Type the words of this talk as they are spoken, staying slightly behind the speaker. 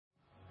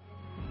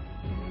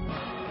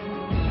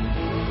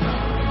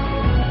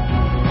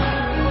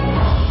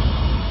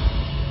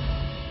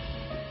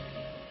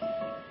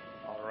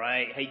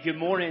Hey, good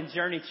morning,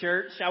 Journey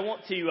Church. I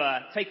want to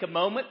take a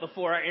moment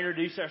before I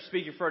introduce our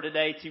speaker for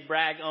today to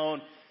brag on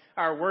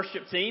our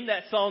worship team.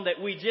 That song that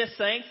we just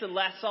sang, so the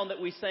last song that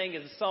we sang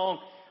is a song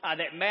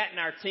that Matt and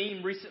our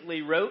team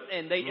recently wrote,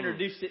 and they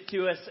introduced it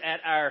to us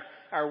at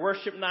our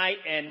worship night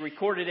and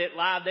recorded it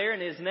live there,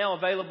 and is now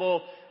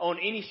available on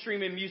any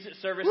streaming music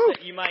service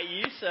that you might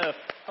use. So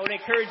I would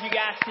encourage you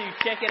guys to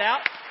check it out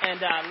and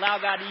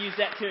allow God to use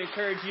that to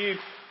encourage you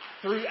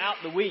throughout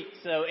the week.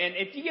 So, and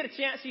if you get a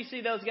chance, you see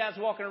those guys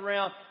walking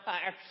around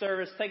after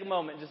service, take a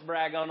moment and just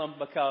brag on them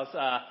because,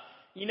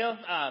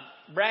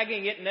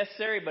 bragging isn't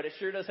necessary, but it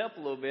sure does help a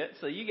little bit.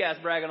 So you guys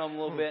brag on them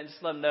a little bit and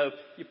just let them know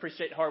you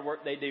appreciate the hard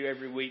work they do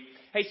every week.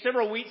 Hey,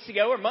 several weeks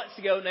ago or months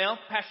ago now,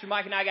 Pastor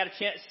Mike and I got a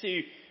chance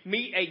to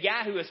meet a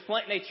guy who was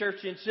planting a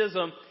church in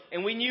Chisholm,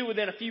 and we knew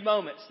within a few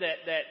moments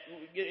that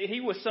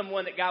he was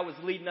someone that God was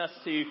leading us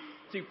to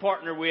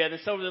partner with. And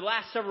so over the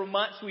last several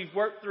months, we've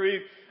worked through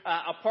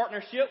a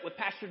partnership with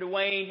Pastor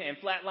Dwayne and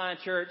Flatline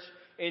Church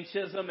in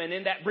Chisholm. And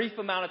in that brief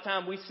amount of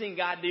time, we've seen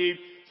God do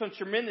some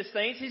tremendous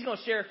things. He's going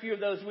to share a few of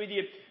those with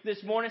you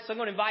this morning. So I'm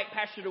going to invite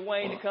Pastor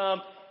Dwayne to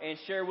come and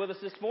share with us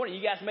this morning.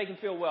 You guys make him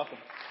feel welcome.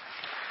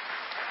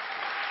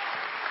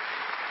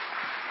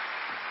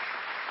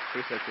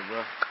 Appreciate you,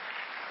 bro.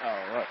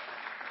 All right.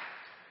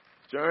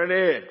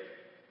 Journey.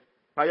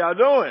 How y'all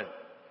doing?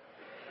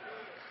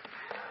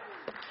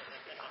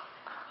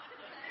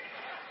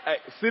 Hey,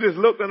 see this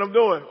look that I'm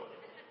doing?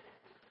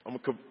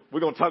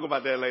 We're going to talk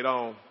about that later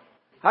on.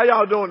 How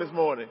y'all doing this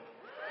morning?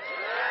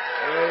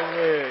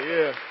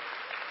 Amen.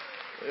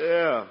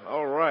 Yeah.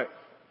 All right.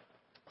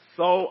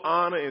 So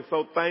honored and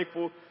so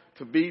thankful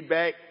to be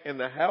back in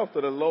the house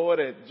of the Lord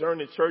at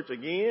Journey Church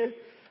again.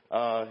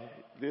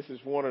 This is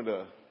one of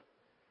the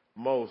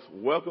most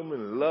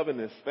welcoming and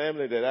lovingest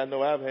family that I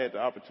know I've had the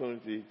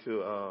opportunity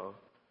to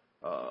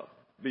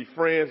be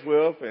friends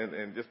with,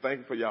 and just thank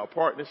you for y'all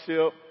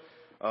partnership.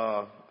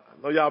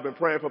 I know y'all been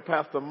praying for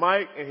Pastor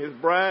Mike and his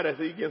bride as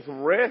he gets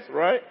some rest,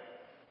 right?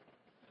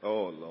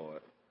 Oh,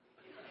 Lord.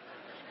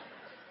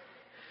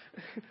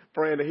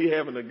 Praying that he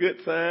having a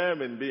good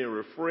time and being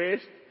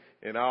refreshed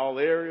in all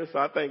areas. So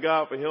I thank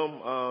God for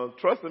him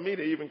trusting me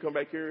to even come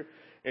back here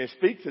and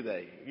speak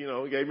today. You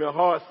know, he gave me a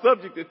hard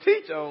subject to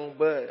teach on,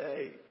 but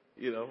hey,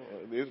 you know,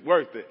 it's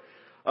worth it.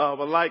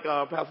 But like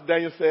Pastor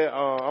Daniel said,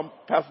 I'm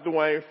Pastor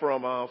Dwayne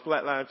from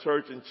Flatline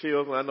Church in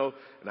Chills,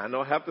 and I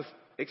know I have to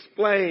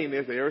explain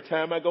this every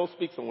time I go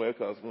speak somewhere,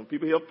 because when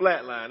people hear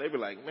Flatline, they be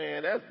like,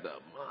 man, that's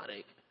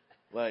demonic.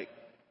 Like,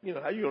 you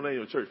know, how you gonna name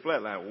your church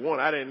Flatline? One,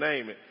 I didn't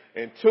name it,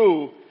 and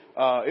two,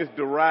 it's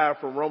derived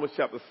from Romans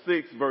chapter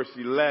 6, verse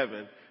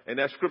 11, and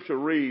that scripture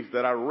reads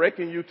that I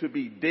reckon you to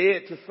be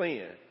dead to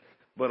sin,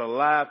 but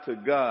alive to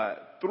God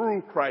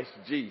through Christ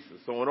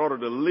Jesus. So in order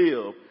to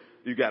live,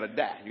 you got to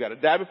die. You got to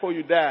die before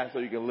you die so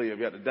you can live.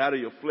 You have to die to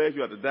your flesh.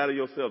 You have to die to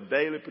yourself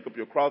daily, pick up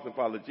your cross and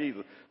follow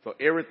Jesus. So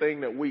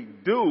everything that we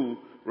do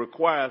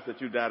requires that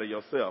you die to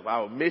yourself.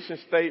 Our mission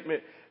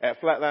statement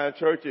at Flatline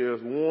Church is,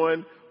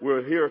 one,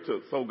 we're here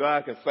so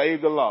God can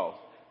save the lost.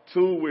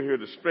 Two, we're here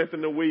to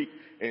strengthen the weak.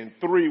 And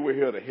three, we're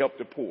here to help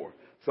the poor.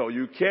 So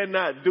you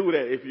cannot do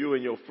that if you're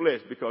in your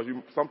flesh, because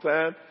you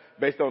sometimes,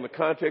 based on the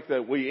context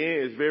that we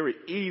in, it's very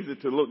easy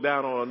to look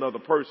down on another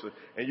person,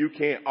 and you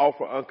can't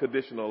offer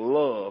unconditional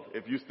love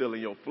if you're still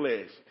in your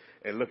flesh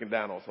and looking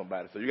down on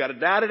somebody. So you got to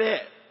die to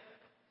that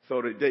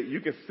so that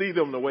you can see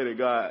them the way that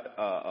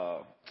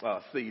God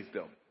sees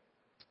them.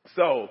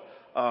 So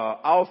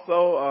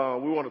also,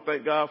 we want to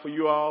thank God for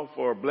you all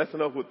for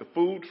blessing us with the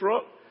food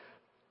truck.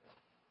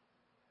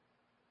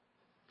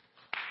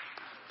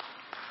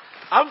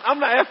 I'm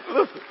not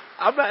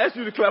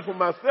asking you to clap for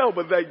myself,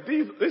 but like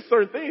there's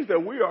certain things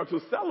that we are to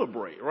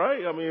celebrate,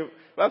 right? I mean,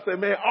 if I say,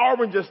 man,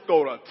 Auburn just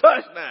scored a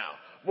touchdown,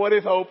 boy,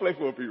 this whole place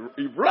will be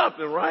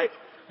erupting, right?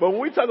 But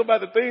when we talk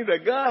about the things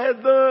that God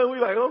has done, we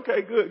like,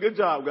 okay, good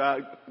job,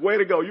 God. Way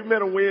to go. You met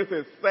them Wednesday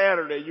and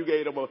Saturday. You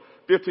gave them a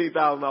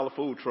 $15,000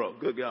 food truck.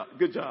 Good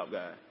job,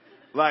 guys.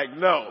 Like,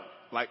 no.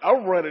 Like,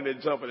 I'm running and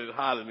jumping and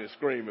hollering and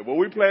screaming. But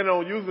we plan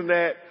on using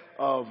that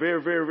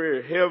very, very,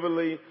 very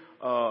heavily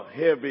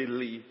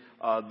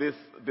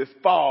this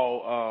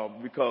fall,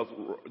 because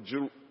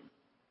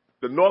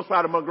the north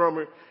side of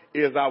Montgomery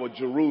is our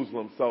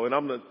Jerusalem. So, and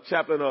I'm the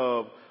chaplain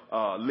of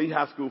Lee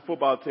High School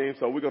football team.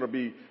 So we're going to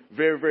be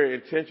very, very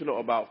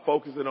intentional about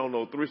focusing on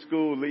those three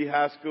schools: Lee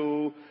High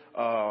School,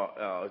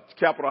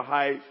 Capitol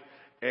Heights,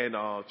 and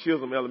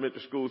Chisholm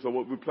Elementary School. So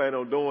what we plan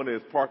on doing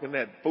is parking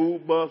that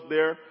food bus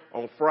there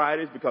on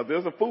Fridays, because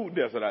there's a food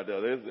desert out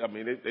there.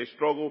 They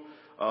struggle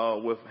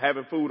with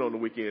having food on the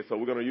weekend. So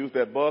we're going to use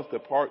that bus to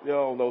park there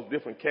on those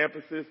different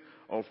campuses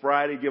on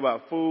Friday, give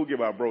out food, give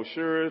out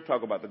brochures,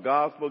 talk about the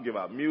gospel, give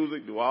out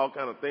music, do all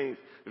kind of things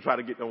to try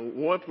to get them,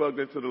 one, plugged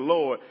into the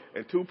Lord,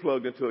 and two,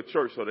 plugged into a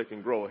church so they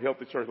can grow a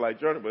healthy church-like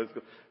journey.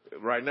 But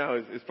right now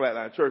it's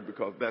Flatline Church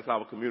because that's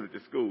our community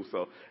school.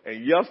 So,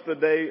 and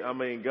yesterday,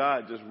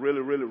 God just really,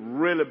 really,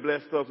 really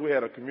blessed us. We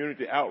had a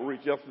community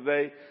outreach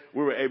yesterday.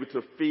 We were able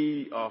to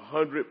feed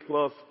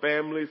 100+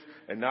 families.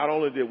 And not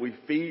only did we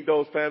feed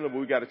those families, but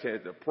we got a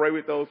chance to pray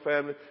with those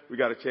families. We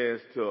got a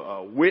chance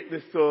to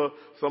witness to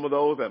some of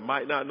those that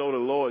might not know the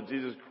Lord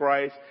Jesus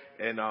Christ.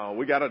 And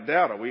we got a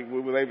data. We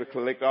were able to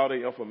collect all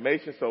the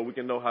information so we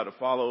can know how to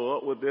follow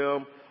up with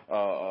them.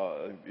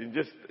 And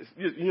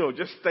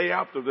just stay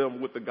after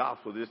them with the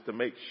gospel, just to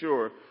make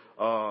sure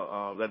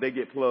that they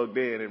get plugged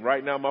in. And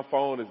right now my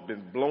phone has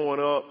been blowing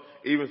up,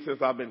 even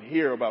since I've been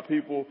here, about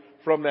people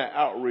from that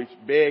outreach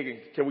begging,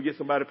 can we get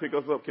somebody to pick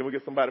us up? Can we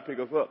get somebody to pick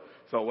us up?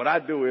 So what I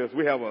do is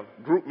we have a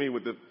group meeting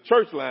with the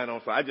church line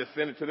on, so I just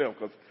send it to them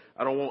because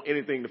I don't want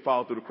anything to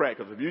fall through the crack.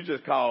 Because if you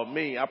just call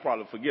me, I'll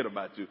probably forget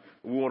about you.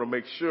 We want to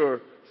make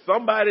sure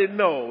somebody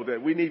know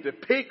that we need to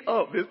pick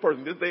up this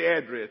person, this their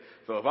address.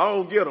 So if I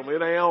don't get them,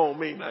 it ain't on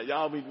me. Now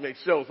y'all need to make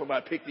sure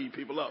somebody pick these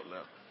people up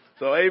now.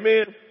 So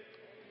amen.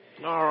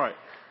 All right.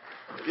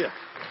 Yeah.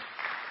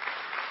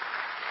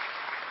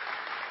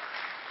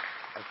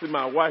 I see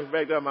my wife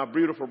back there, my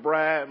beautiful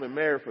bride. I've been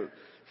married for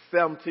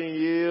 17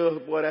 years.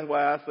 Boy, that's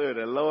why I serve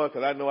the Lord,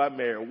 because I know I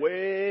married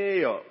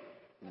way up.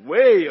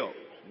 Way up.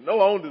 No,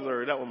 I don't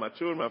deserve that one. My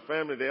children, my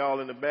family, they all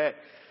in the back.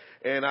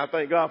 And I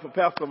thank God for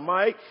Pastor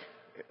Mike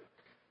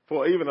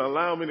for even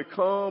allowing me to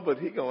come, but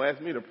he going to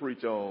ask me to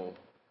preach on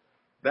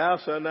thou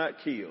shalt not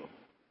kill.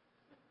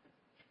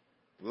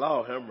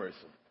 Lord have mercy.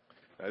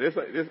 Now, this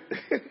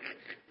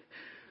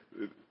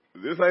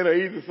ain't an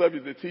easy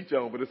subject to teach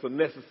on, but it's a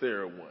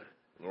necessary one.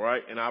 All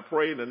right? And I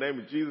pray in the name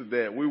of Jesus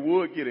that we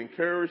would get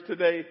encouraged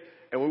today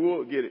and we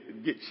would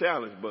get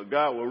challenged, but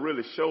God will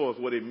really show us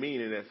what it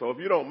means in that. So if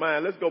you don't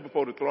mind, let's go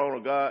before the throne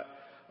of God,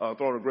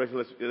 throne of grace.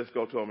 Let's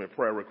go to him in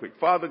prayer real quick.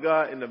 Father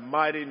God, in the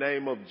mighty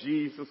name of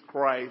Jesus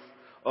Christ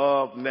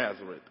of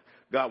Nazareth,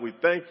 God, we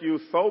thank you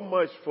so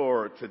much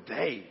for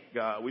today,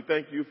 God. We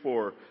thank you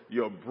for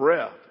your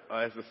breath.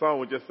 As the song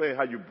was just saying,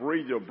 how you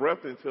breathe your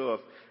breath into us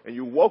and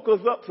you woke us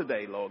up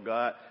today, Lord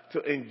God,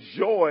 to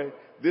enjoy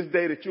this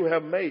day that you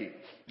have made.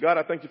 God,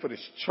 I thank you for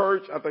this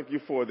church. I thank you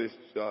for this,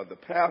 the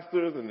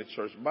pastors and the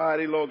church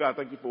body, Lord God. I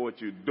thank you for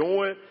what you're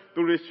doing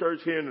through this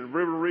church here in the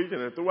River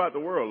region and throughout the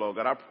world, Lord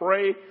God. I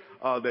pray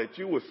that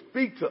you will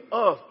speak to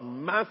us,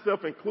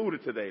 myself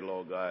included today,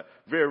 Lord God,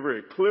 very,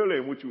 very clearly,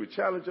 in which you would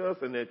challenge us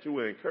and that you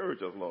will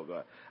encourage us, Lord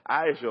God.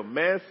 I, as your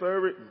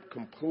manservant,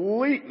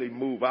 completely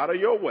move out of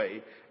your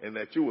way and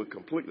that you would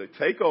completely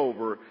take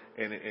over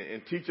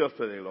and teach us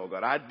today, Lord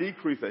God. I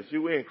decrease as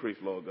you increase,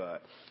 Lord God.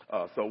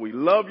 So we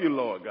love you,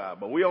 Lord God,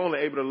 but we're only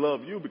able to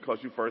love you because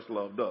you first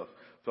loved us.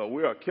 So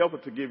we are careful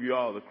to give you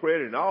all the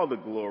credit and all the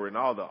glory and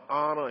all the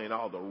honor and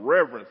all the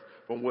reverence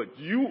from what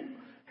you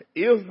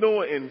is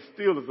doing and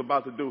still is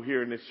about to do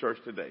here in this church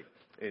today.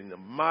 In the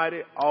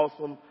mighty,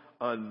 awesome,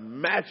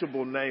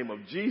 unmatchable name of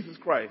Jesus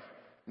Christ's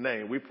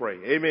name we pray.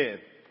 Amen.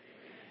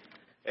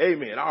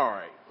 Amen. All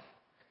right.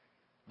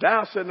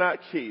 Thou shalt not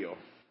kill.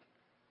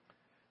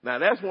 Now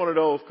that's one of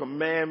those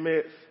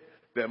commandments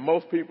that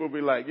most people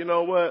be like, you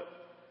know what?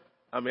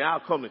 I'll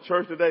come to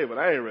church today, but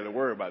I ain't really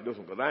worried about this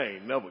one because I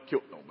ain't never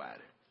killed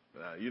nobody.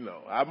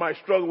 I might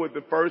struggle with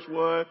the first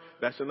one.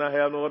 That shall not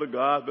have no other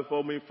gods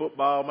before me.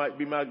 Football might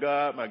be my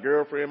God. My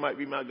girlfriend might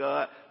be my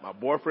God. My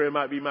boyfriend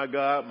might be my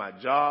God. My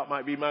job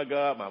might be my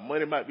God. My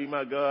money might be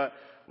my God.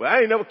 But I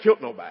ain't never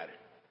killed nobody.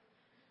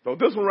 So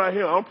this one right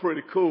here, I'm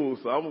pretty cool.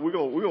 So we're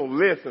gonna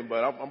listen,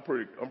 but I'm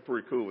pretty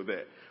cool with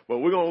that. But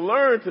we're gonna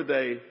learn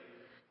today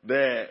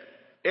that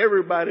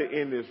everybody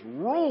in this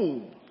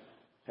room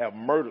have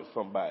murdered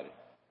somebody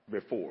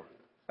before.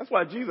 That's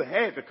why Jesus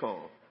had to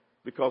come.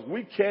 Because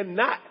we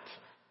cannot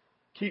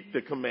keep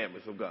the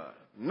commandments of God.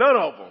 None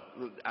of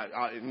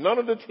them. None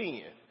of the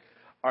 10.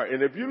 All right,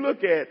 and if you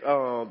look at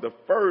the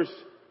first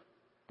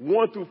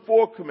 1 through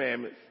 4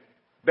 commandments,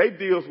 they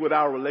deals with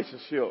our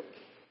relationship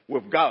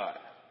with God.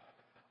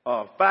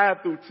 5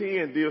 through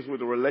 10 deals with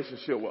the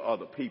relationship with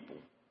other people.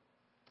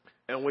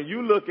 And when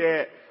you look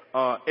at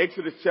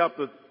Exodus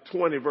chapter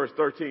 20, verse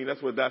 13,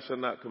 that's what thou shalt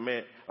not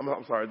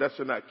thou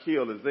shalt not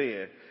kill is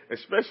in,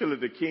 especially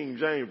the King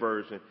James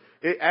Version.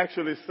 It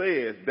actually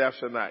says, thou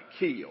shalt not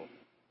kill.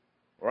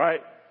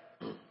 Right?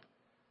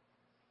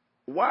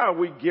 Why are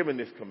we given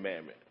this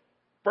commandment?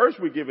 First,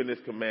 we're given this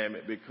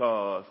commandment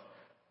because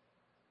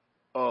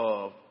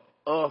of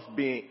us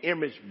being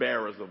image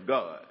bearers of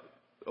God.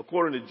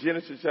 According to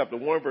Genesis chapter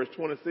 1, verse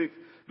 26,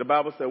 the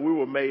Bible said we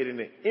were made in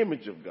the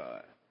image of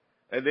God.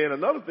 And then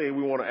another thing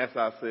we want to ask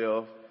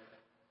ourselves,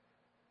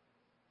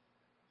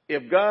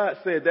 if God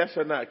said thou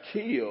shalt not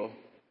kill,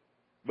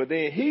 but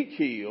then he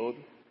killed,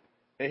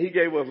 and he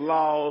gave us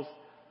laws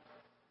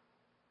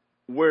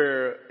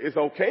where it's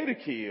okay to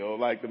kill,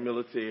 like the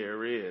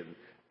military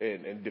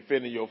and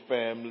defending your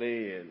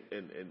family and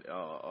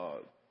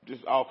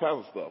just all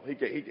kinds of stuff.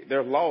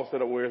 There's laws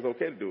set up where it's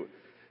okay to do it.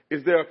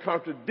 is there a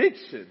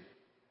contradiction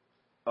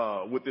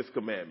with this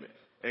commandment?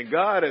 And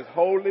God is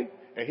holy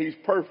and he's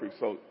perfect.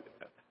 So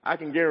I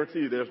can guarantee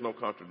you there's no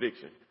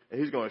contradiction. And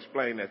he's going to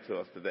explain that to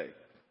us today.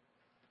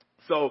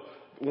 So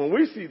when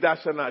we see thou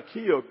shalt not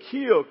kill,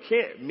 kill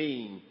can't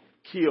mean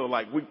kill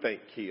like we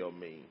think kill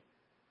means.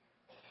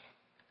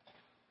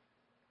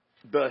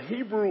 The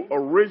Hebrew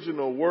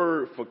original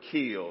word for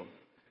kill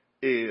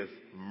is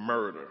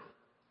murder.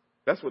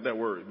 That's what that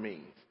word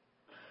means.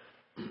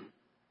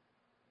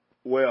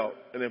 Well,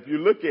 and if you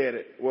look at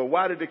it, well,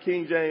 why did the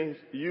King James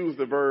use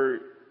the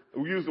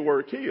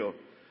word kill?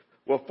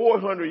 Well,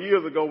 400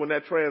 years ago when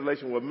that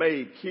translation was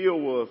made, kill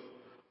was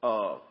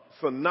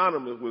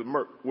synonymous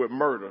with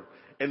murder.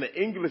 And the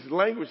English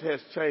language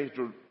has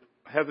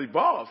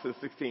evolved since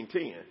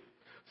 1610.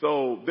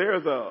 So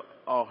there's a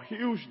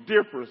huge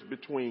difference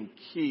between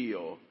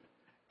kill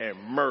and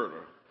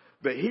murder.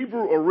 The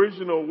Hebrew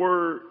original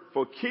word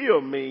for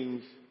kill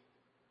means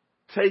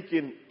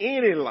taking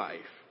any life,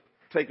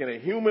 taking a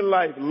human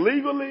life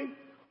legally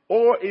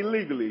or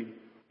illegally,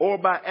 or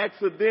by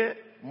accident,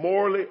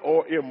 morally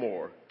or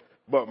immoral.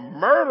 But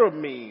murder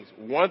means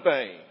one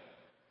thing: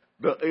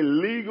 the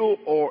illegal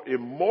or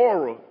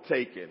immoral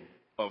taking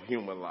of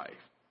human life.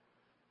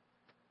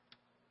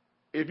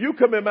 If you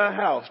come in my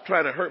house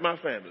trying to hurt my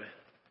family,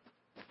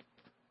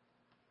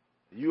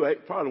 you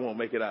probably won't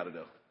make it out of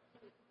there.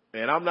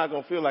 And I'm not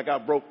going to feel like I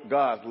broke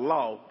God's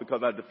law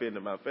because I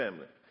defended my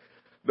family.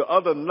 The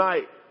other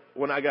night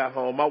when I got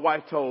home, my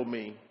wife told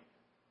me,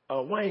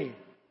 Wayne,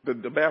 the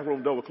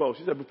bathroom door was closed.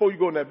 She said, before you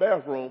go in that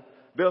bathroom,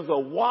 there's a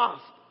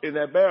wasp in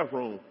that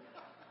bathroom.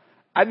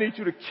 I need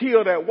you to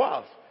kill that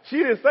wasp. She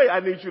didn't say,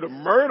 I need you to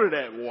murder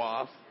that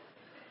wasp.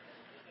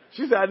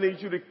 She said, I need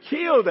you to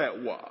kill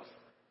that wasp.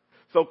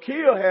 So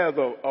kill has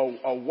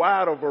a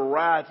wider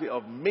variety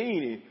of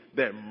meaning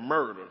than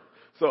murder.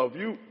 So if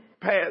you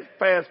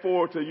fast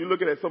forward to you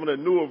looking at some of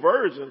the newer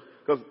versions,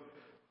 because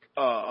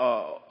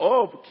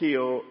of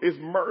kill is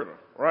murder,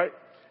 right?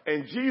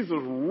 And Jesus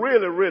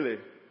really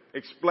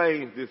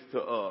explains this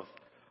to us,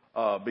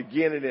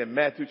 beginning in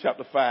Matthew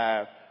chapter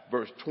 5,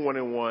 verse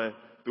 21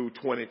 through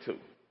 22.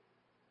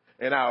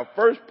 And our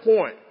first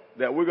point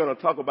that we're going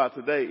to talk about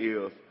today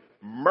is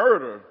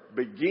murder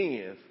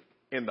begins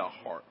in the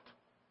heart.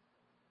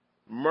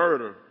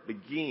 Murder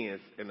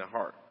begins in the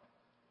heart.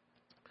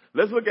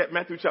 Let's look at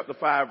Matthew chapter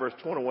 5, verse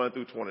 21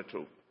 through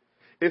 22.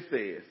 It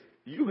says,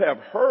 you have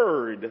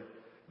heard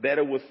that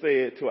it was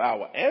said to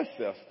our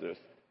ancestors,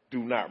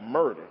 do not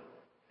murder.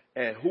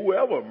 And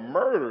whoever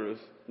murders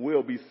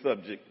will be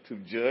subject to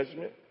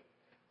judgment.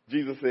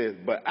 Jesus says,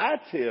 but I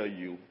tell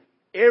you,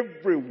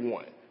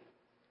 everyone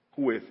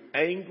who is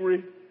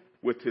angry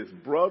with his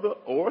brother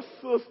or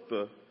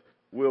sister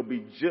will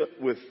be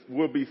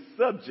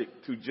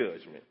subject to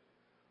judgment.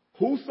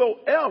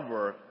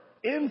 Whosoever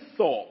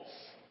insults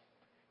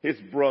his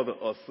brother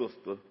or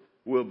sister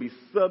will be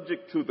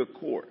subject to the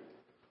court.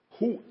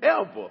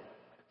 Whoever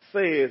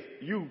says,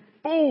 you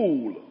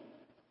fool,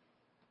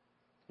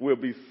 will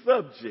be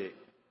subject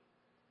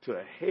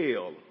to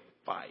hell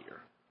fire.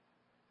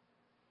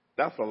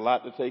 That's a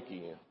lot to take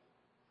in.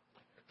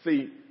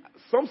 See,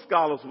 some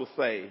scholars will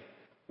say,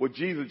 well,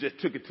 Jesus just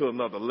took it to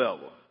another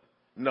level.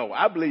 No,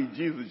 I believe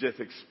Jesus is just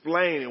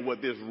explaining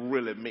what this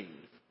really means.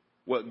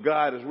 What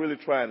God is really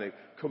trying to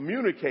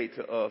communicate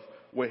to us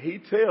when he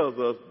tells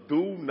us,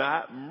 do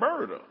not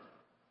murder.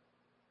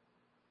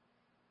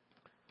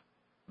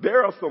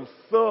 There are some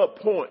sub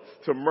points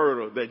to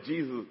murder that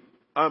Jesus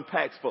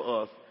unpacks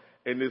for us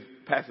in this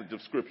passage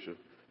of scripture.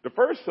 The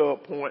first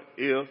sub point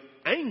is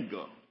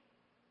anger.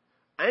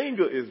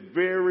 Anger is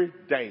very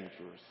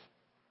dangerous.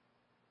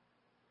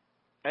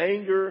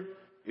 Anger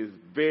is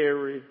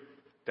very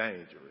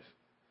dangerous.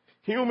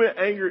 Human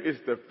anger is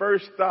the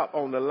first stop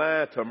on the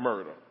line to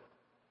murder.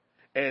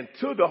 And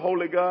to the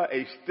holy God,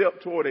 a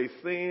step toward a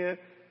sin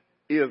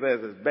is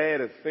as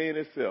bad as sin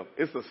itself.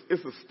 It's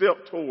a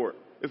step toward,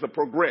 it's a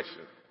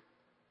progression.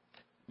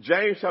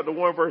 James chapter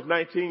 1 verse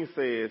 19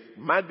 says,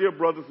 my dear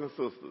brothers and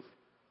sisters,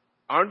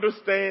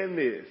 understand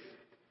this.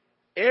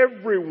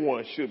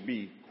 Everyone should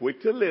be quick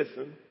to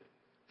listen,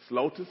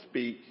 slow to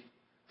speak,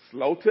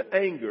 slow to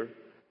anger,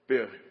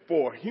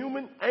 for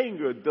human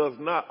anger does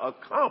not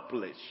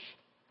accomplish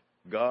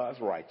God's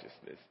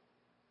righteousness.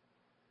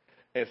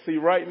 And see,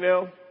 right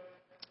now,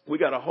 we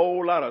got a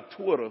whole lot of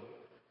Twitter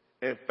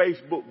and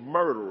Facebook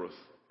murderers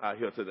out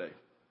here today.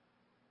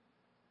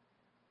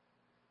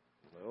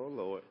 Oh,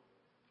 Lord.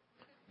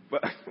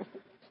 But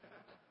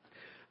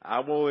I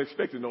won't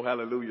expect no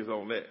hallelujahs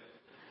on that.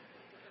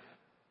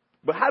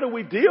 But how do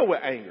we deal with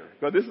anger?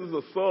 Because this is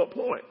a sub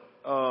point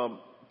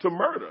to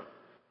murder.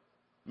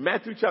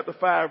 Matthew chapter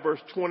 5, verse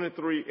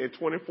 23 and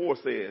 24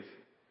 says,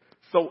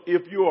 so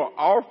if you are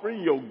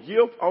offering your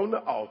gift on the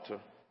altar,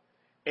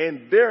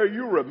 and there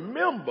you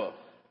remember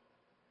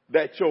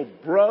that your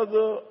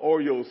brother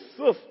or your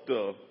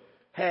sister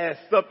has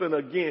something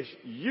against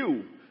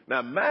you.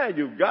 Now, mind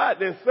you, God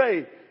didn't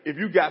say if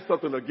you got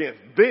something against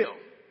them.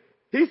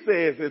 He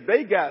says if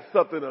they got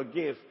something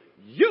against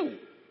you.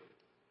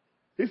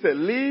 He said,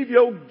 leave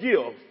your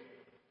gift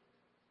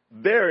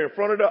there in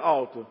front of the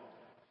altar,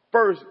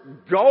 first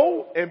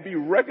go and be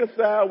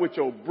reconciled with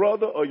your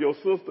brother or your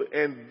sister,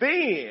 and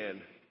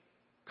then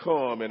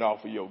come and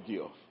offer your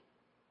gift.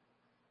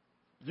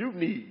 You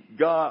need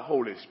God,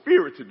 Holy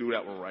Spirit to do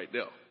that one right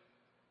there.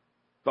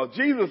 So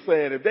Jesus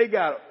saying, if they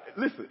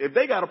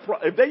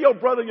your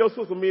brother and your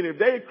sister, meaning if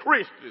they're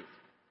Christians,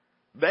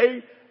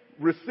 they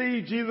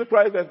receive Jesus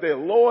Christ as their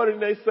Lord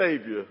and their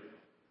Savior,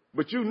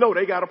 but you know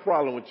they got a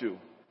problem with you.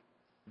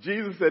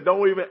 Jesus said,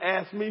 don't even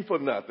ask me for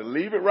nothing.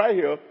 Leave it right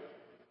here.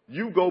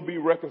 You go be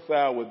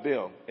reconciled with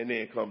them and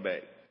then come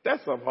back.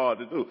 That's something hard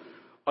to do.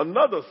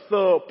 Another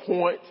sub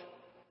point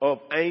of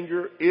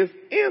anger is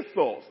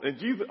insults. And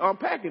Jesus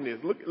unpacking this.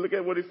 Look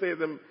at what he says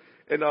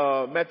in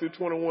Matthew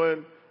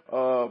 21,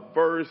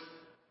 verse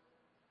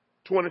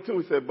 22.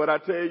 He said, but I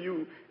tell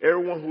you,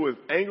 everyone who is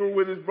angry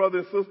with his brother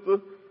and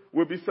sister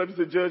will be subject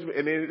to judgment.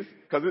 And then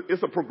because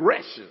it's a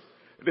progression.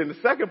 And then the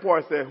second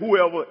part said,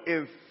 whoever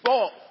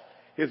insults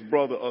his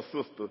brother or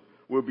sister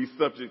will be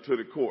subject to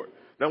the court.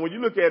 Now, when you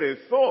look at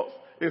insult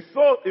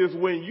is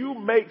when you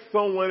make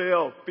someone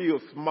else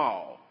feel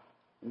small,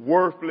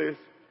 worthless,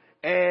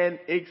 and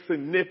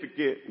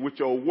insignificant with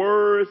your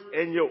words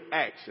and your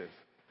actions.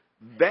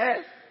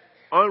 That's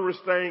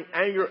unrestrained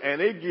anger, and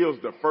it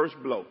gives the first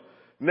blow.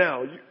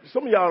 Now,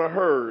 some of y'all have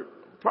heard,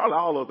 probably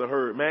all of us have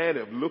heard, man,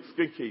 if looks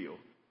can kill.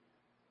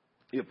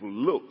 If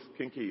looks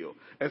can kill.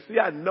 And see,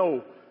 I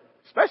know,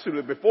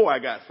 especially before I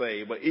got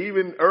saved, but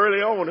even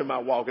early on in my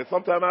walk, and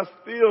sometimes I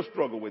still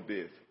struggle with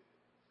this.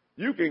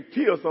 You can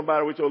kill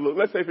somebody with your look.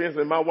 Let's say, for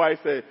instance, my wife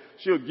said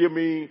she'll give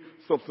me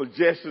some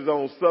suggestions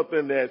on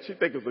something that she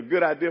thinks is a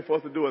good idea for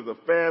us to do as a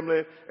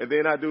family, and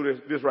then I do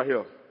this right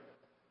here.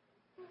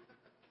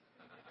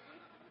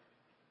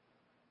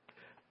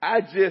 I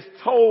just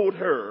told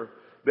her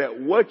that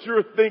what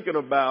you're thinking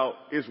about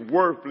is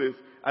worthless.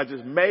 I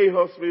just made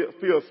her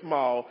feel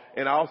small,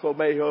 and I also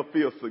made her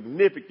feel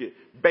significant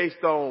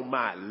based on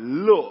my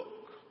look.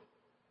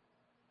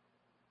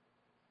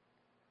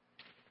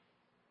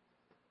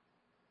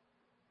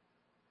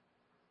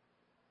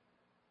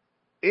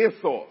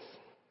 Insults.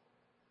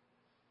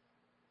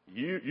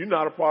 You're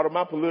not a part of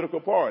my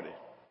political party.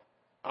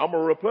 I'm a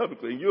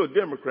Republican. You're a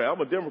Democrat. I'm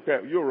a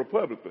Democrat. You're a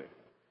Republican.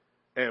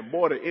 And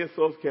boy, the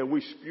insults can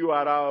we spew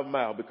out our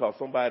mouth because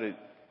somebody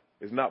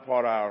is not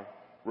part of our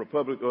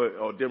Republican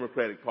or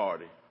Democratic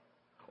party.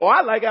 Or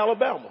I like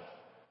Alabama.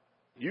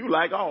 You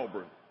like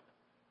Auburn.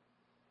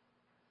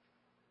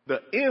 The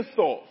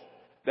insults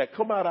that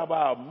come out of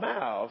our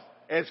mouths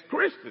as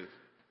Christians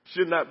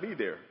should not be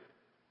there.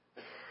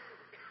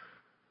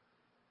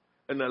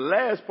 And the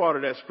last part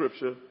of that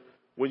scripture,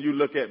 when you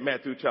look at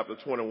Matthew chapter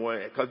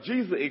 21, because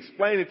Jesus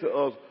explained to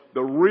us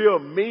the real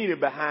meaning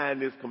behind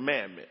this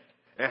commandment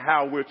and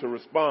how we're to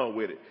respond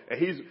with it. And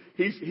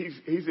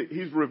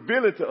he's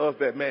revealing to us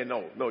that, man,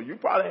 no, you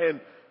probably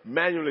hadn't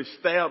manually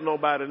stabbed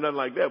nobody or nothing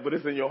like that, but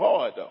it's in your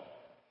heart though.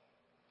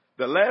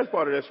 The last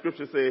part of that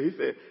scripture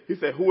he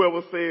said,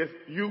 whoever says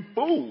you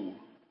fool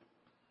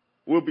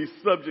will be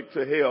subject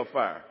to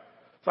hellfire.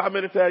 So how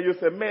many times you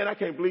said, man, I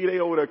can't believe they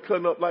over there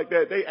cutting up like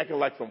that. They acting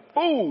like some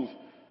fools.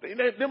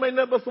 Them ain't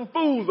nothing but some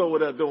fools over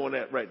there doing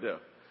that right there.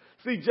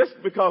 See, just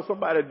because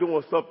somebody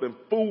doing something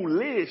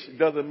foolish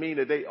doesn't mean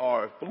that they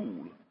are a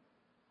fool.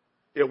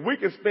 If we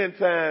can spend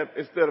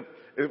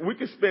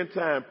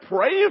time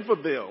praying for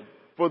them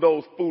for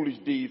those foolish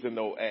deeds and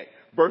those acts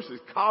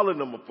versus calling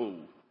them a fool,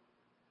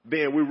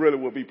 then we really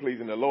will be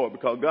pleasing the Lord,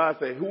 because God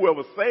said,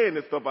 whoever's saying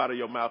this stuff out of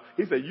your mouth,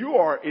 he said, you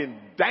are in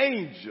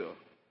danger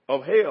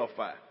of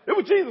hellfire. That's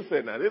what Jesus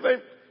said now. This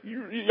ain't,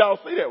 y'all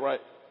see that, right?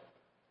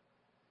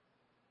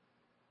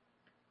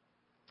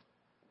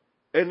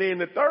 And then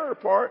the third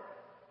part,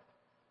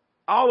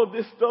 all of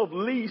this stuff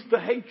leads to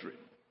hatred.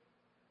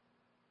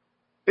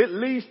 It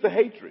leads to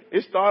hatred.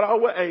 It started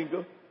out with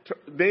anger,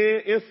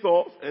 then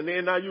insults, and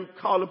then now you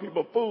calling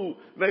people fool.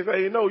 And they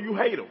say, you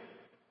hate them.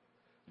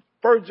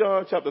 1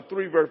 John chapter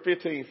 3 verse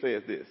 15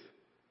 says this.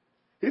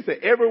 He said,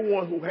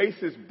 everyone who hates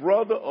his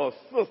brother or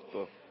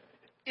sister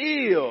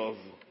is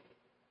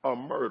a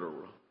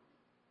murderer.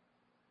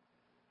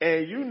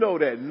 And you know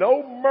that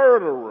no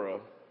murderer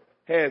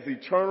has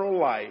eternal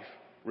life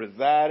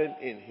residing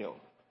in him.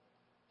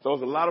 So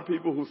there's a lot of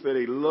people who say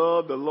they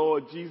love the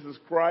Lord Jesus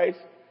Christ,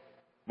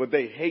 but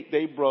they hate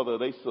their brother or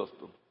their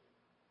sister.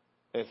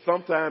 And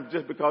sometimes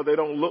just because they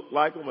don't look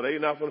like them or they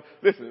not from,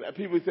 listen,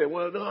 people say,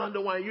 well, no,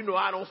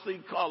 I don't see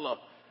color.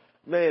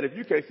 Man, if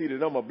you can't see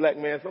that I'm a black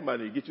man,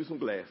 somebody need to get you some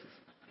glasses.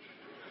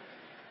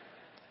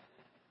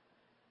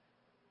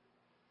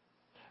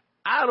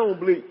 I don't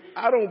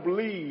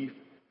believe,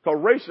 because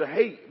racial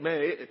hate,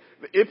 man,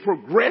 it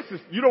progresses.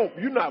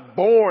 You're not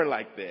born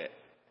like that.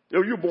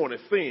 You're born in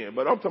sin,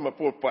 but I'm talking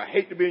about for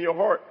hate to be in your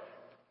heart,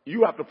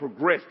 you have to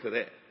progress to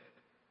that.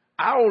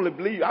 I don't even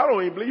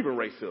believe in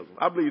racism.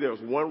 I believe there's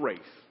one race.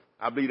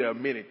 I believe there are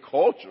many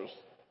cultures,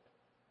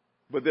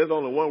 but there's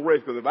only one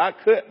race, because if I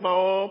cut my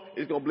arm,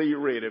 it's going to bleed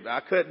red. If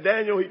I cut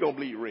Daniel, he's going to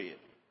bleed red.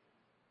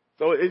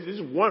 So it's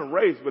just one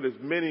race, but it's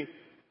many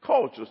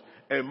cultures.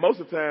 And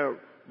most of the time,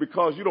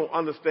 because you don't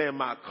understand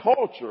my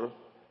culture,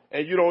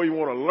 and you don't even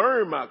want to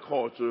learn my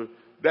culture,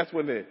 that's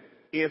when and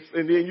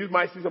then you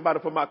might see somebody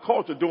from my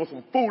culture doing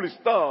some foolish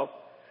stuff,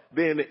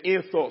 then the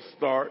insults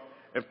start,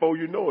 and before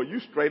you know it, you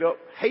straight up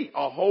hate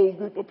a whole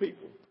group of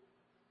people.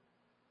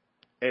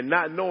 And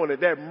not knowing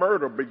that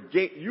murder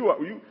began,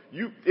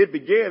 it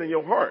began in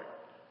your heart,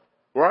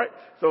 right?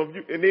 So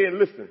and then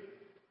listen,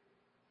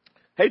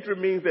 hatred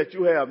means that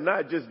you have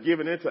not just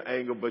given into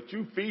anger, but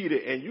you feed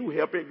it and you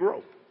help it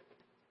grow.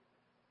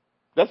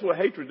 That's what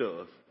hatred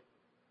does.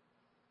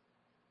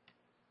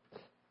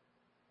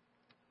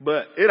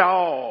 But it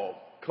all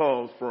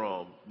comes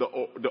from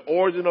the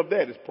origin of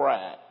that is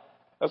pride.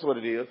 That's what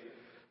it is.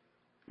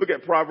 Look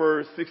at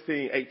Proverbs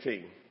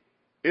 16:18.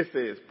 It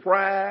says,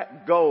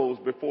 pride goes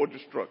before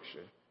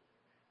destruction,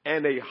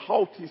 and a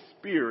haughty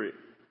spirit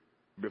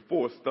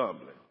before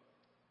stumbling.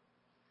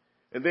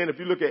 And then if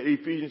you look at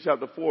Ephesians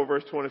chapter 4,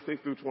 verse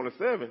 26 through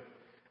 27,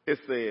 it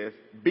says,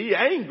 be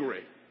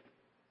angry,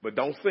 but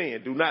don't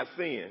sin. Do not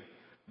sin.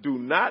 Do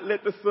not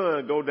let the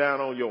sun go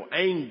down on your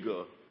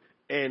anger,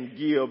 and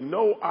give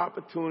no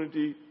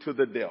opportunity to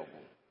the devil.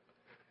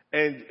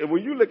 And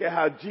when you look at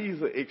how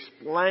Jesus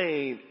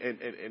explained and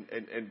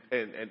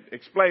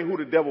explained who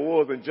the devil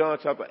was in John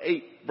chapter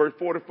 8, verse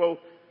 44,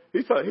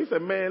 he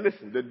said, man,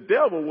 listen, the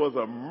devil was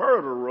a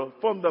murderer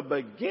from the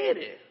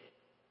beginning.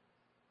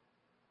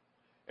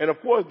 And of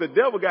course, the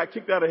devil got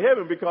kicked out of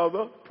heaven because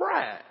of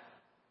pride.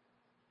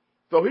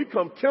 So he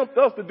come tempt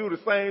us to do the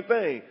same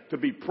thing, to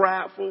be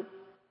prideful.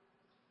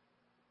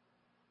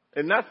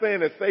 And not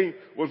saying that Satan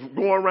was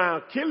going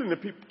around killing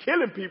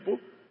people,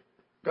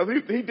 because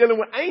he's dealing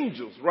with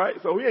angels, right?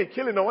 So he ain't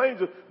killing no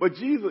angels. But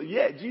Jesus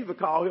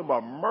called him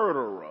a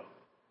murderer.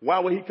 Why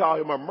would he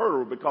call him a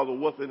murderer? Because of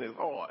what's in his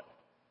heart.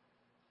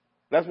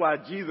 That's why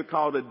Jesus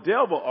called the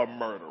devil a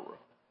murderer.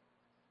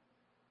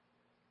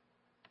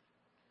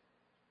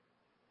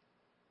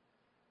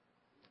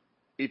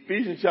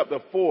 Ephesians chapter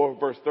 4,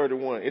 verse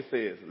 31, it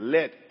says,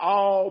 let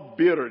all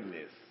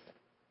bitterness.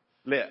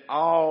 And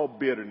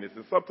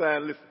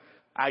sometimes, listen,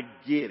 I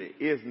get it.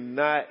 It's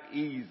not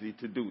easy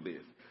to do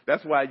this.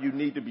 That's why you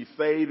need to be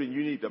saved and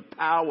you need the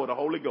power of the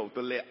Holy Ghost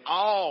to let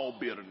all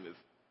bitterness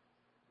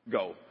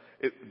go.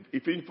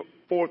 Ephesians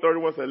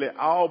 4:31 says, let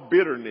all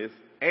bitterness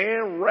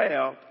and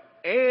wrath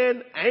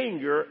and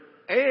anger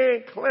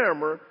and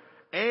clamor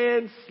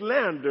and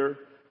slander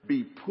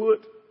be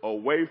put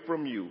away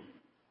from you,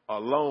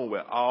 along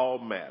with all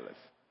malice.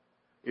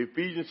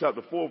 Ephesians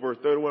chapter 4, verse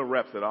 31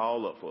 wraps it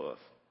all up for us.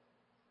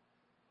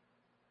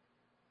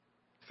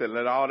 It said,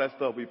 let all that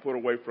stuff be put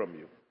away from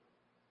you.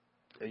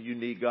 And you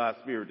need God's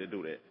Spirit to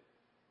do that.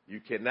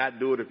 You cannot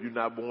do it if you're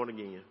not born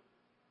again.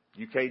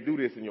 You can't do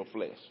this in your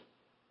flesh.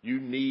 You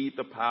need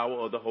the power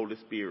of the Holy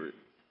Spirit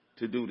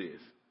to do this.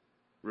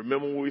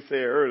 Remember what we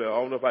said earlier, I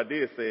don't know if I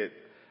did say it,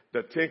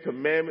 the 10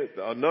 Commandments,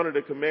 or none of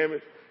the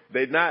commandments,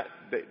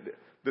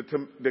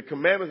 the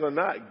commandments are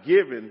not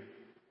given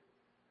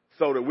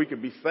so that we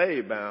can be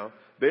saved bound.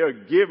 They are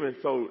given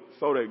so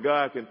that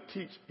God can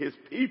teach his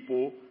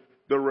people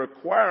the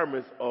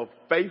requirements of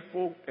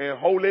faithful and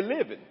holy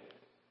living.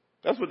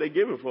 That's what they're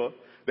given for.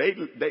 They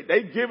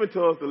give it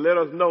to us to let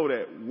us know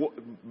that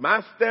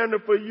my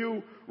standard for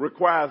you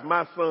requires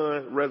my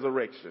son's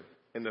resurrection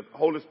and the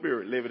Holy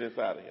Spirit living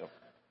inside of him.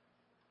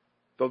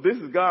 So this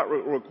is God's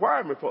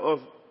requirement for us,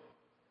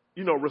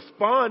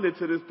 responding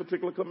to this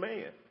particular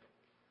command.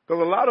 Because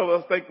a lot of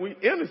us think we're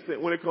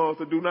innocent when it comes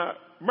to do not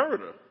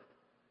murder.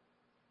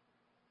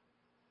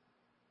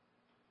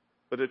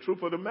 But the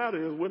truth of the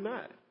matter is we're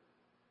not.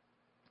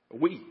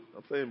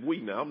 I'm saying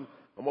we now.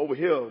 I'm over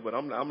here, but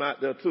I'm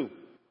not there too.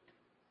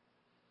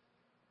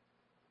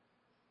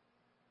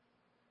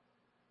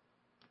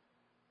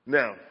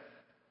 Now,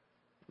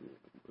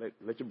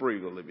 let you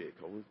breathe a little bit,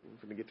 because we're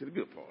going to get to the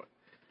good part.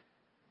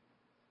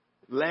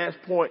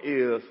 Last point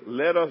is,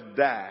 let us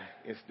die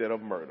instead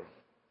of murder.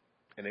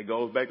 And it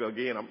goes back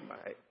again, I'm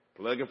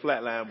plugging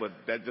flatline, but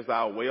that's just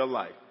our way of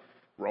life.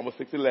 Romans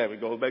 6:11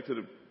 goes back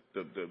to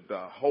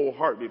the whole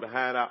heartbeat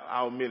behind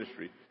our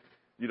ministry.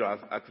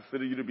 I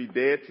consider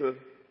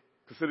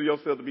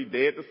yourself to be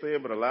dead to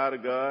sin, but alive to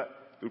God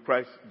through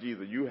Christ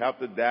Jesus. You have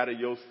to die to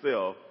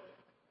yourself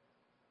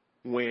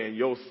when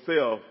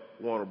yourself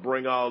want to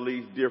bring all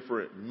these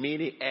different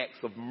many acts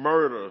of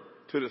murder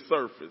to the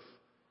surface.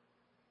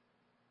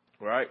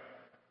 Right?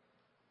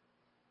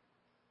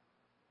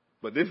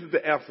 But this is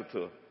the answer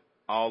to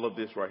all of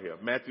this right here.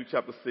 Matthew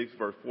chapter 6,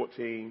 verse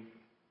 14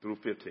 through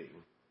 15.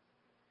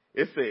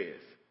 It says,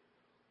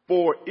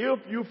 for if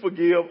you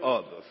forgive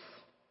others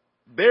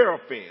their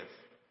offense,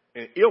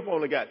 and if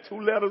only got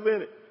 2 letters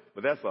in it,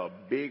 but that's a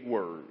big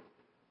word.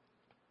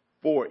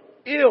 For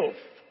if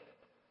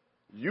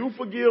you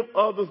forgive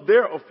others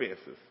their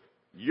offenses,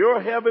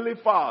 your heavenly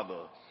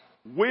Father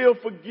will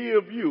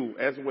forgive you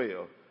as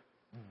well.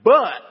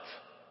 But,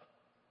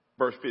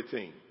 verse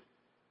 15,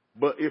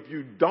 but if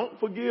you don't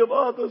forgive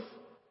others,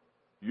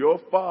 your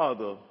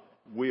Father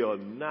will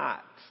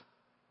not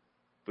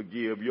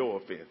forgive your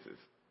offenses.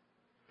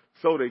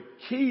 So the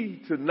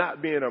key to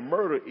not being a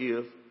murderer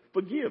is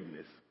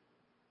forgiveness.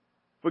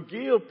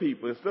 Forgive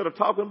people. Instead of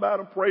talking about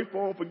them, pray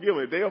for them, forgive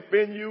them. If they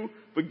offend you,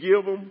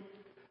 forgive them.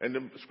 And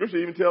the scripture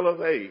even tells us,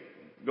 hey,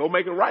 go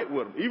make it right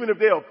with them, even if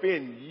they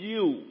offend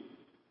you.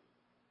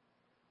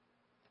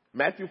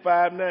 Matthew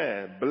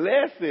 5:9,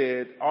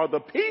 blessed are the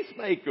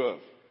peacemakers,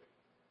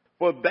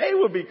 for they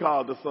will be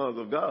called the sons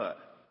of God.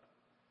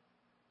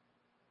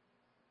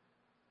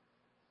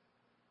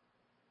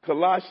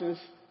 Colossians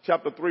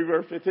chapter 3,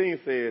 verse 15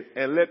 says,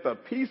 and let the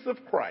peace of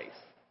Christ,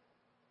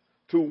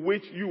 to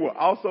which you were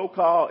also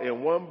called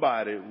in one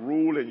body,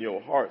 rule in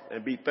your hearts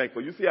and be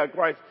thankful. You see how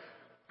Christ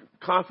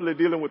constantly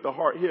dealing with the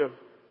heart here?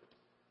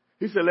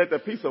 He said, let the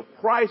peace of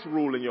Christ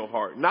rule in your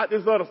heart. Not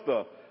this other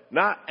stuff.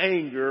 Not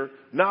anger,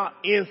 not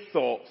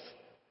insults,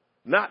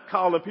 not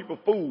calling people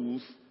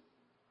fools,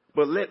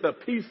 but let the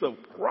peace of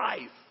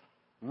Christ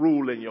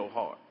rule in your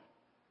heart.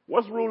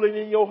 What's ruling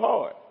in your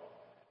heart?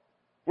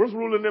 What's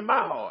ruling in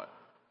my heart?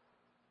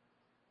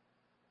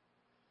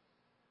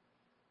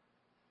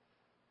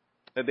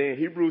 And then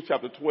Hebrews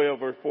chapter 12,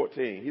 verse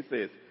 14, he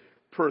says,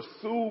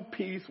 pursue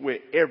peace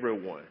with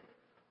everyone.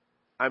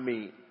 I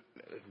mean,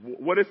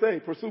 what it say?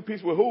 Pursue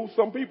peace with who?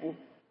 Some people.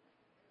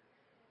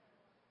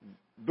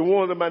 The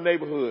ones in my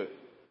neighborhood.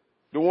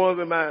 The ones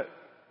in my,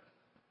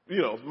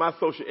 my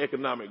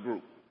socioeconomic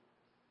group.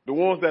 The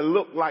ones that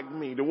look like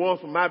me. The ones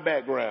from my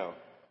background.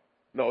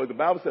 No, the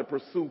Bible said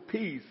pursue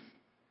peace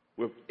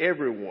with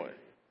everyone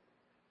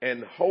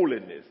and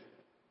holiness.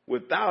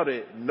 Without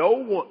it, no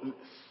one,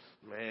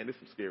 man, this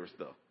is some scary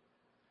stuff.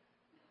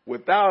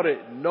 Without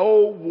it,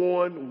 no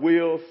one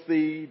will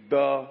see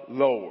the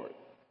Lord.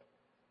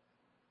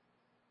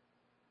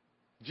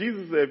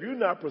 Jesus said, if you're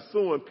not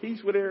pursuing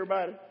peace with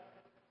everybody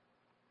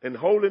and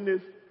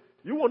holiness,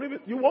 you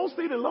won't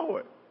see the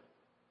Lord.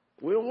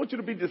 We don't want you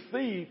to be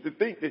deceived to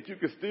think that you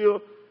can still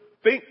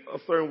think a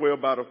certain way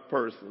about a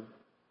person,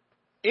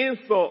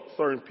 insult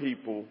certain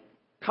people,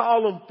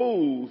 call them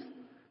fools,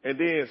 and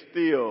then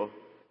still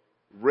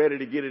ready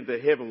to get into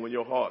heaven when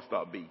your heart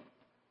starts beating.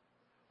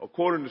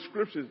 According to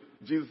scriptures,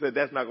 Jesus said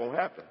that's not going to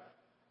happen.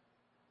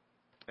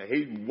 And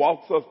he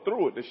walks us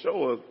through it to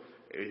show us,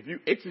 if you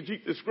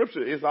exegete the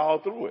scripture, it's all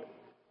through it.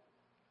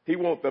 He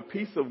wants the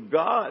peace of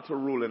God to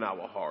rule in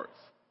our hearts.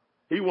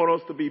 He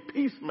wants us to be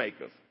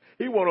peacemakers.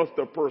 He wants us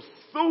to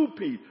pursue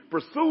peace.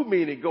 Pursue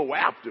meaning go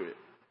after it.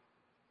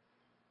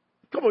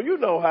 Come on, you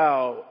know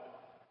how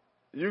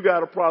you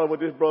got a problem with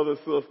this brother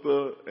or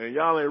sister and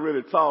y'all ain't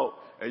really talk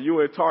and you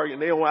in Target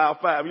and they on aisle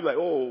 5. You like,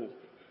 oh.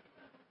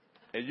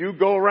 And you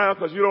go around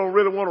because you don't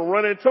really want to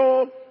run into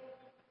them.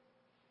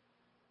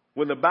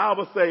 When the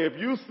Bible say if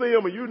you see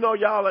them and you know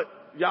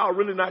y'all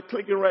really not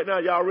clicking right now,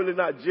 y'all really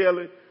not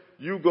gelling,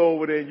 you go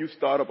over there and you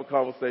start up a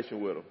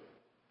conversation with them.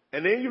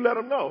 And then you let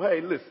them know,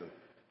 hey, listen,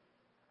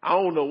 I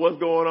don't know what's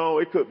going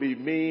on. It could be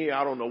me.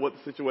 I don't know what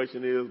the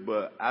situation is,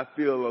 but I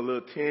feel a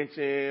little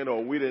tension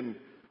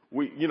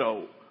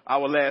or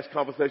our last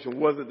conversation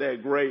wasn't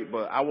that great,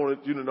 but I wanted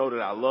you to know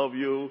that I love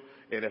you.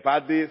 And if I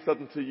did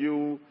something to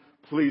you,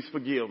 please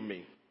forgive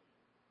me.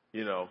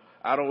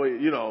 I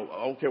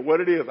don't care what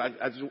it is.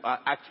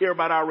 I care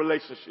about our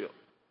relationship.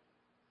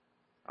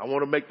 I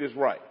want to make this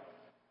right.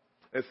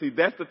 And see,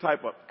 that's the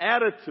type of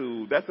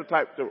attitude, that's the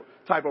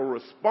type of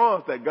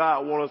response that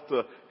God wants us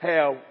to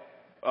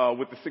have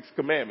with the sixth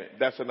commandment.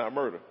 Thou shalt not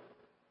murder.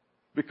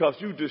 Because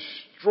you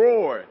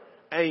destroy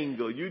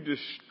anger, you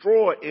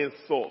destroy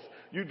insults,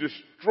 you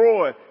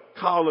destroy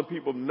calling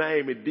people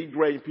names and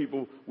degrading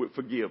people with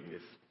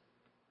forgiveness.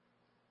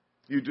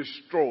 You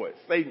destroy it.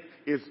 Satan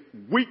is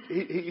weak. He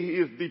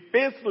is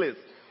defenseless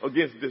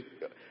against this.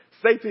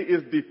 Satan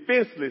is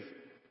defenseless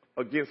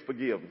against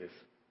forgiveness.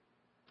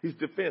 He's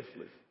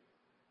defenseless.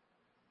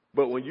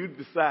 But when you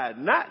decide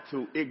not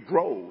to, it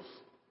grows.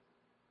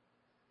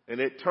 And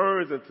it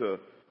turns into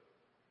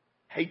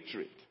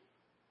hatred.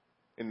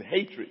 And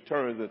hatred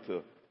turns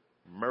into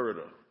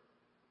murder.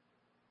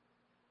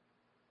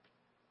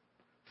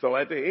 So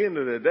at the end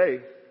of the day,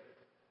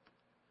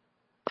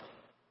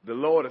 the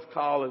Lord is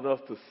calling us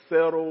to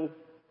settle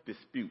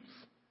disputes.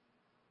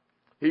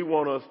 He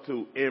wants us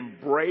to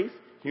embrace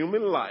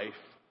human life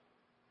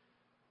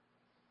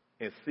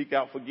and seek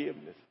out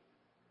forgiveness.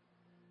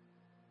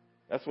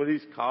 That's what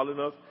he's calling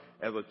us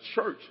as a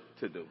church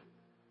to do,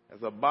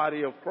 as a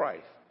body of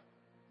Christ.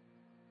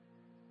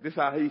 This is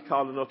how he's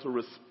calling us to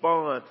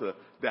respond to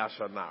thou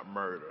shalt not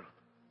murder.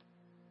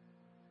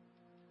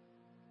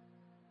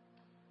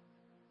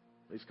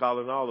 He's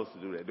calling all of us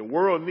to do that. The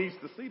world needs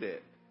to see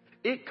that.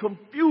 It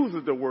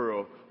confuses the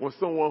world when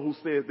someone who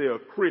says they're a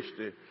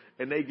Christian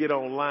and they get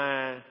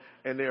online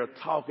and they're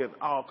talking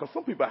all, because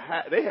some people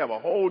they have a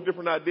whole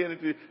different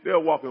identity.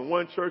 They'll walk in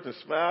one church and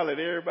smile at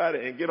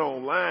everybody and get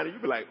online and you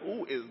be like,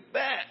 who is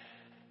that?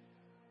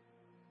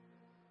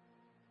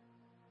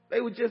 They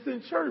were just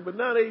in church, but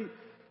now they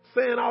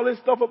saying all this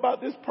stuff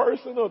about this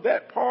person or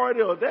that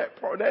party or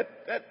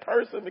that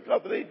person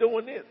because they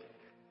doing this.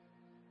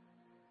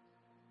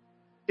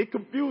 It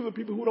confuses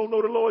people who don't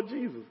know the Lord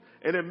Jesus.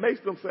 And it makes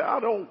them say, I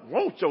don't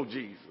want your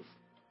Jesus.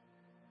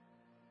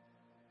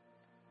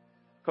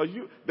 Because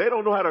they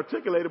don't know how to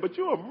articulate it, but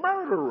you're a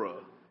murderer.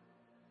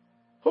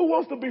 Who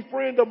wants to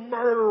befriend a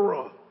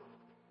murderer?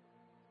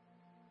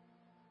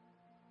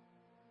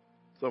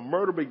 So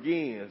murder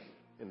begins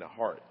in the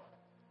heart.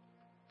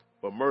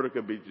 But murder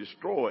can be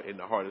destroyed in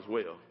the heart as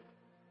well.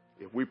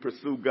 If we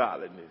pursue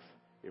godliness,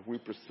 if we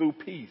pursue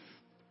peace,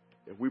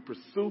 if we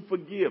pursue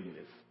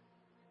forgiveness,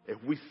 if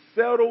we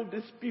settle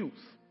disputes,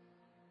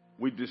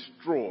 we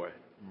destroy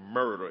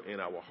murder in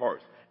our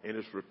hearts. And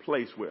it's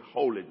replaced with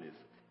holiness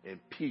and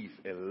peace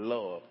and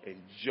love and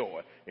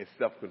joy and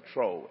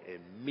self-control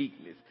and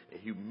meekness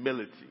and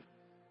humility.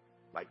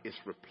 Like it's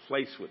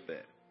replaced with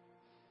that.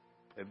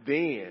 And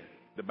then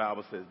the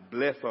Bible says,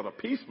 blessed are the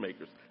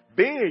peacemakers.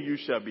 Then you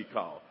shall be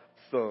called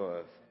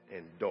sons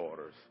and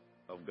daughters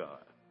of God.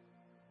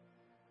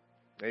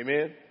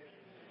 Amen.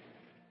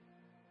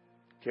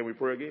 Can we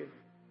pray again?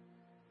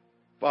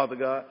 Father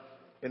God,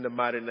 in the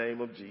mighty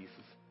name of Jesus,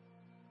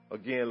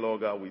 again,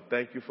 Lord God, we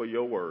thank you for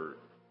your word.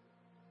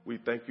 We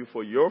thank you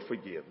for your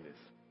forgiveness.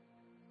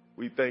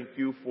 We thank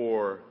you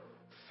for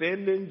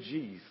sending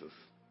Jesus,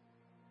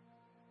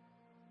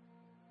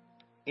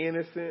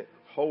 innocent,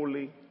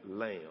 holy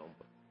Lamb,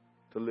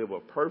 to live a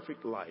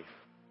perfect life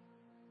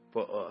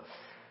for us.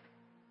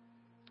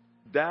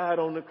 Died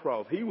on the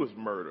cross. He was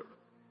murdered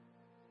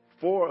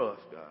for us,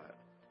 God.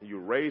 And you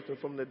raised him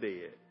from the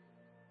dead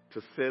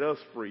to set us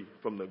free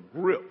from the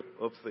grip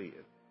of sin.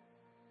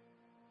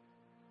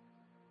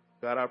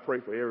 God, I pray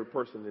for every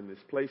person in this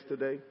place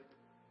today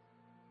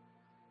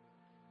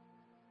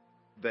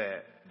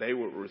that they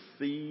would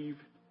receive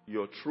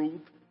your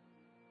truth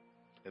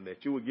and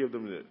that you would give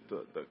them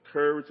the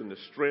courage and the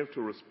strength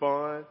to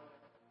respond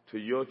to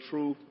your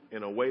truth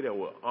in a way that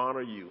will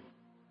honor you.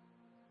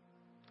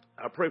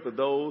 I pray for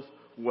those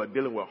who are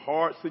dealing with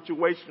hard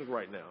situations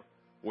right now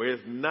where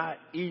it's not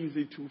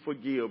easy to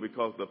forgive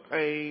because the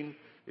pain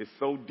is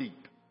so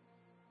deep.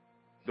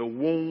 The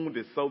wound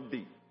is so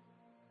deep.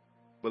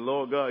 But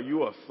Lord God,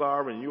 you are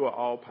sovereign, you are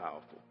all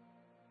powerful.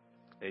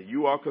 And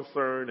you are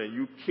concerned and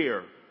you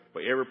care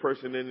for every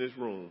person in this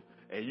room.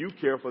 And you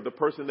care for the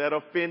person that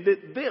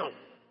offended them.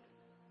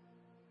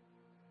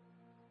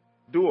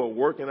 Do a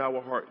work in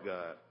our heart,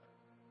 God.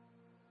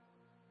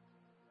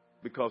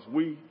 Because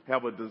we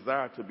have a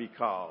desire to be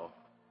called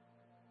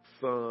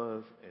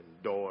sons and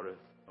daughters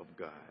of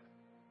God.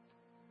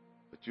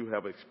 But you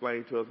have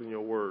explained to us in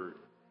your word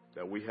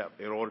that we have,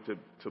 in order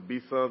to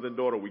be sons and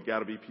daughters, we got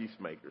to be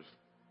peacemakers.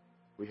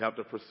 We have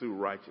to pursue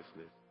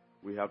righteousness.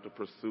 We have to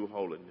pursue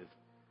holiness.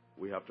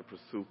 We have to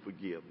pursue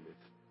forgiveness.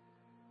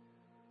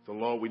 So,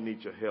 Lord, we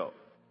need your help.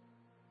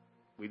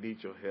 We need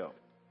your help.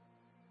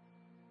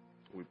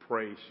 We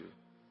praise you.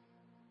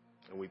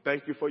 And we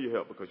thank you for your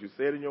help because you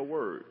said in your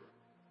word,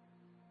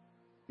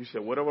 you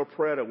said whatever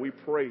prayer that we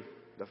pray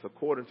that's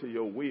according to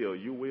your will,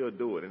 you will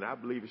do it. And I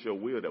believe it's your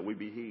will that we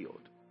be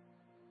healed.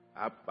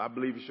 I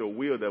believe it's your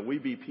will that we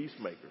be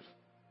peacemakers.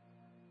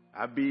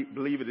 I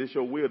believe it is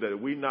your will that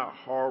we not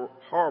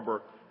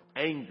harbor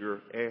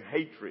anger and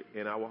hatred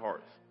in our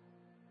hearts.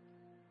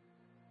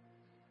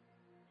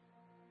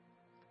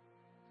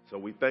 So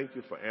we thank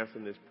you for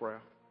answering this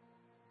prayer.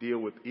 Deal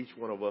with each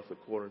one of us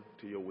according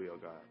to your will,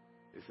 God.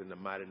 It's in the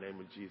mighty name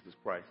of Jesus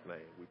Christ's name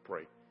we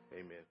pray.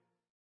 Amen.